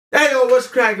what's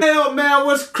cracking? Ayo, man,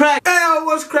 what's cracking? Ayo,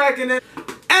 what's cracking?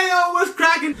 Ayo, what's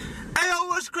cracking? Ayo,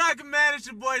 what's cracking, man? It's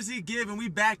your boy Z Give, and we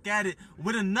back at it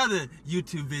with another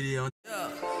YouTube video.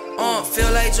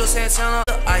 Feel like Joe Santana.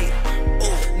 I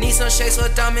need some shades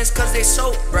with diamonds cause they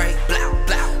so bright. Blah,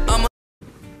 blah.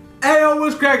 Ayo,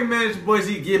 what's cracking, man? It's your boy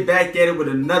Z Give, back at it with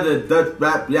another Dutch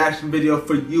Rap reaction video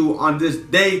for you on this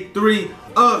day 3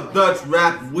 of Dutch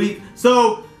Rap Week.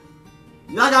 So,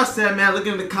 like I said, man,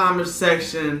 looking in the comment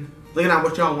section, looking at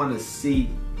what y'all want to see,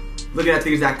 looking at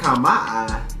things that caught my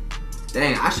eye.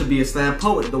 Dang, I should be a slam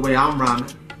poet the way I'm rhyming.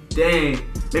 Dang,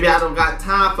 maybe I don't got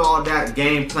time for all that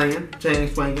game playing,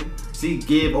 chain swinging. See,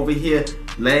 Give over here,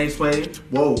 lane swinging.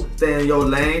 Whoa, stay in your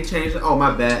lane, change. Oh,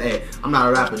 my bad. Hey, I'm not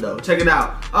a rapper though. Check it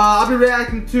out. I'll be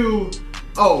reacting to,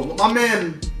 my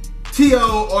man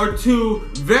T.O. or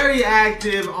 2, very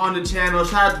active on the channel.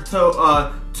 Shout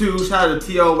out to shout out to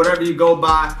T.O. whatever you go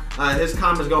by. His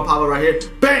comments gonna pop up right here.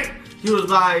 Bang! He was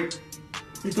like,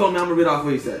 he told me, I'm gonna read off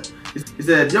what he said. He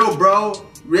said, yo bro,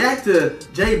 react to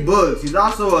J Bugs. He's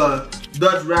also a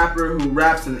Dutch rapper who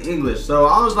raps in English. So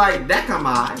I was like, that come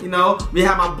on, you know. We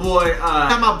had my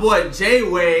boy J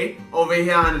Way over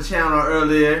here on the channel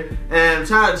earlier. And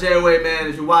shout out J Way, man,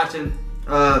 if you're watching.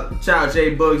 Shout out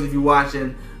J Bugs if you're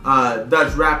watching.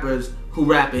 Dutch rappers who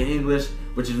rap in English,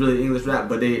 which is really English rap,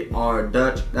 but they are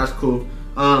Dutch. That's cool.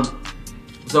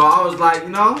 So I was like, you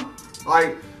know,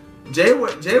 like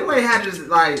J-Way had this,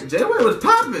 like, J-Way was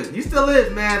popping. He still is,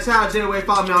 man. Shout out J-Way.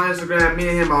 Follow me on Instagram. Me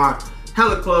and him are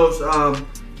hella close.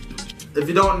 If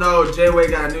you don't know, J-Way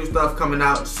got new stuff coming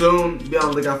out soon. Be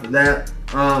on the lookout for that.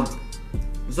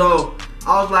 So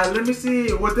I was like, let me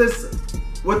see what this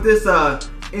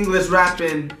English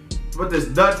rapping, what this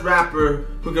Dutch rapper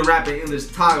who can rap in English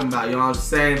talking about, you know what I'm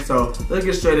saying? So let's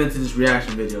get straight into this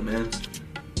reaction video, man.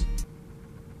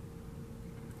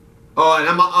 Oh, and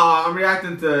I'm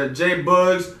reacting to J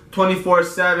Bugs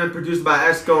 24/7, produced by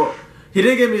Esco. He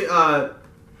didn't give me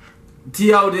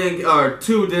T.O. didn't, or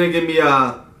 2 didn't give me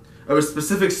a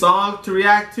specific song to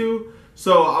react to,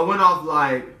 so I went off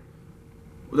like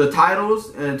the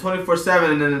titles and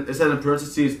 24/7, and then it said in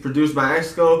parentheses produced by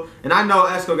Esco. And I know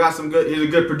Esco got some good, he's a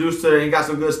good producer and he got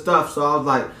some good stuff, so I was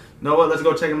like, you know what, let's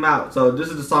go check him out. So this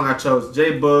is the song I chose,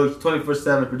 J Bugs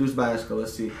 24/7, produced by Esco.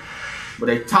 Let's see what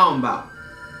they talking about.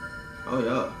 Oh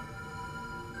yeah.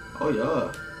 Oh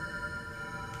yeah.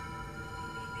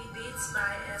 Beats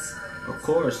by Esco. Of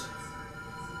course.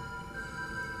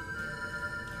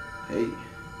 Hey,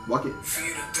 walk it.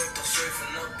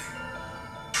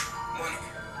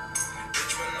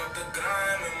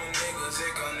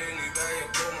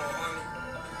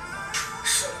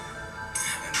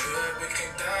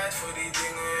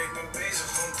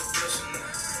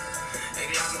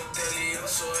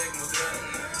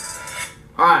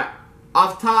 Alright,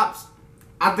 off tops,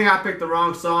 I think I picked the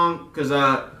wrong song, because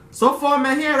so far,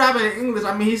 man, he ain't rapping in English.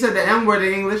 I mean, he said the N-word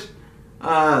in English,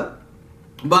 but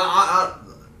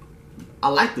I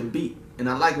like the beat, and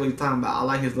I like what he's talking about. I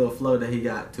like his little flow that he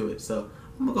got to it, so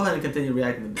I'm gonna go ahead and continue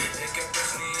reacting to this.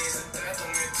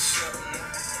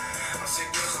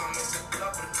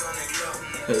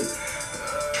 Hey.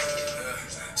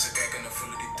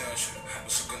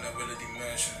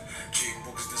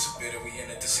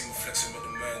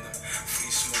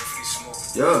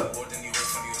 Yeah.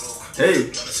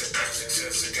 Hey.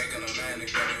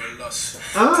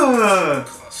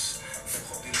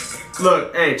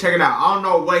 Look, hey, check it out. I don't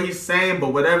know what he's saying,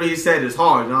 but whatever he said is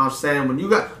hard. You know what I'm saying? When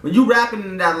you rapping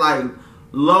in that like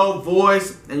low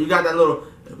voice and you got that little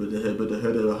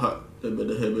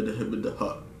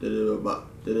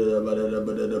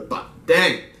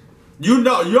dang. You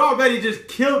know, you already just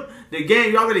killed the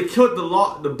game. You already killed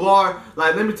the bar.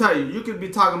 Like, let me tell you, you could be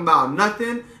talking about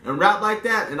nothing and rap like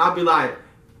that, and I'll be like,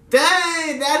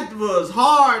 dang, that was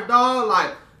hard, dog.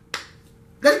 Like,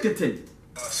 let's continue.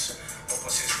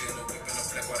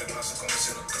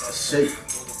 Hey.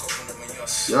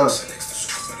 Yeah.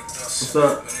 What's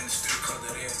up?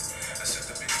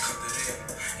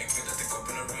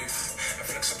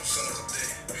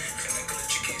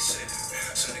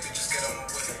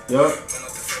 Yup.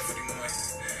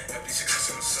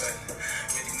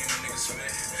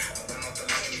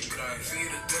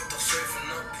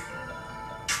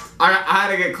 I had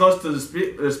to get close to the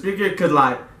speaker because,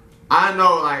 like, I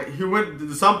know, like, he went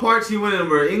to some parts, he went in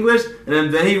were English,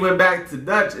 and then he went back to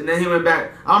Dutch, and then he went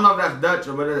back. I don't know if that's Dutch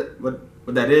or what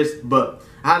that is, but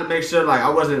I had to make sure, like, I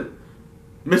wasn't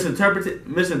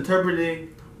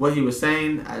misinterpreting what he was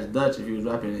saying as Dutch if he was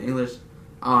rapping in English.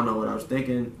 I don't know what I was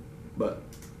thinking, but.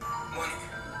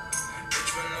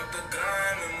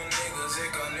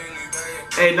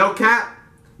 Hey, no cap.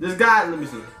 This guy, let me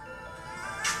see.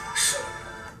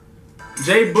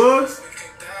 J Boogs,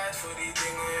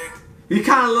 he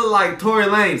kind of looked like Tory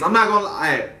Lanez. I'm not gonna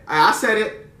lie. I said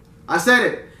it. I said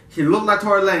it. He looked like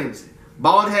Tory Lanez.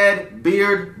 Bald head,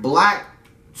 beard, black.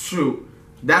 Shoot,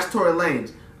 that's Tory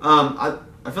Lanez. I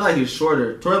feel like he's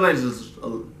shorter. Tory Lanez is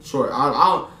short.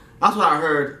 That's what I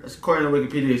heard. According to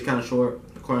Wikipedia, he's kind of short.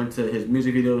 According to his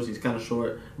music videos, he's kind of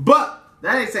short. But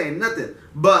that ain't saying nothing.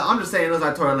 But I'm just saying it looks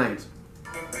like Tory Lanez.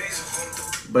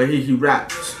 But he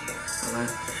rapped. Alright.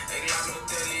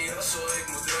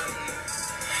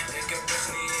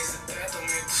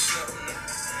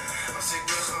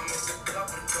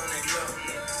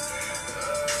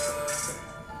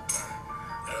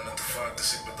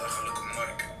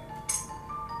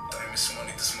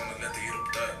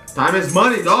 Time is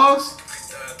money, dogs.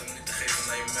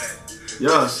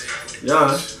 Ja,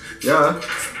 ja, ja.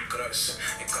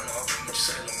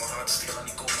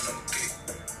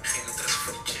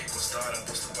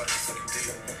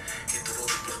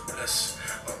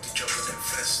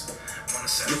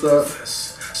 What's up?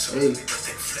 Hey.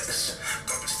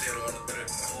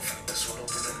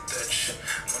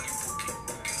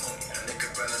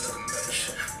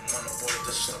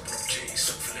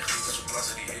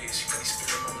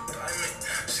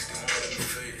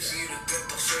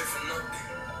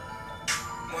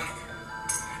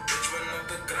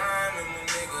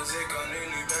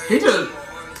 He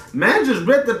just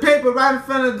ripped the paper right in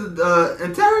front of the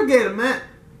interrogator, man.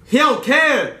 He don't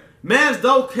care. Mans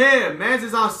don't care. Mans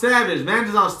is on savage. Mans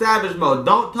is on savage mode.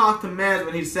 Don't talk to Mans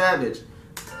when he's savage.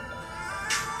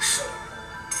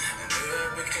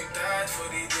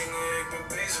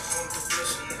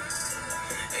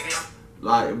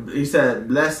 Like, he said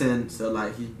blessing, so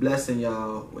like he's blessing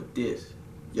y'all with this.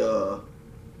 Yo,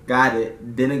 got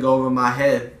it. Didn't go over my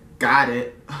head. Got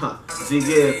it.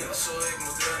 Z-Give.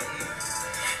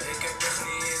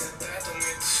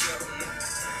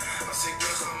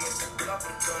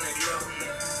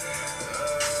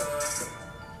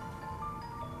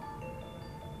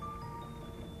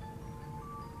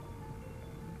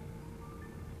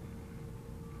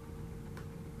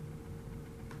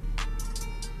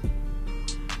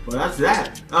 Well, that's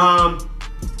that. I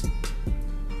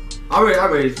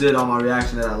already did all my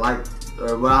reaction that I liked,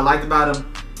 or what I liked about him.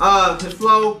 His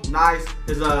flow, nice.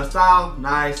 His style,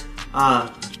 nice.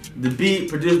 The beat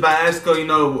produced by Esco, you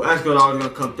know, Esco always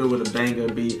gonna come through with a banger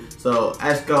beat. So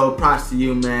Esco, props to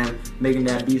you, man, making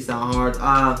that beat sound hard.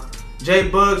 J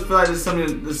Boogs, feel like this is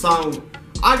something. The song,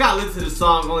 I got lit to the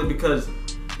song only because,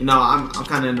 you know, I'm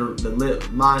kind of in the lit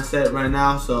mindset right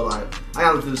now, so like I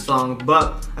got lit to the song.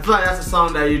 But I feel like that's a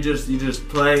song that you just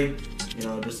play, you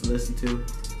know, just to listen to.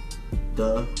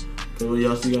 Duh. Cause what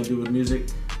else you gonna do with music?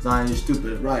 Zion, you're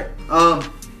stupid, right?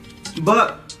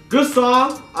 But good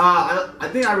song. I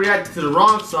think I reacted to the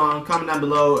wrong song. Comment down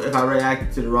below if I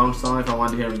reacted to the wrong song, if I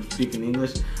wanted to hear him speak in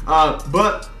English.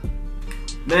 But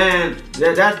man,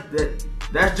 that's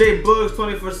J Boogs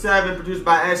 24/7, produced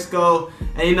by Esco.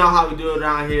 And you know how we do it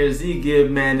around here.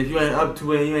 Z-Give, man. If you ain't up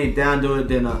to it, you ain't down to it,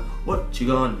 then what you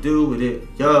gonna do with it?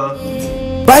 Yeah.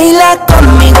 Baila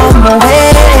conmigo,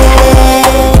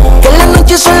 mujer.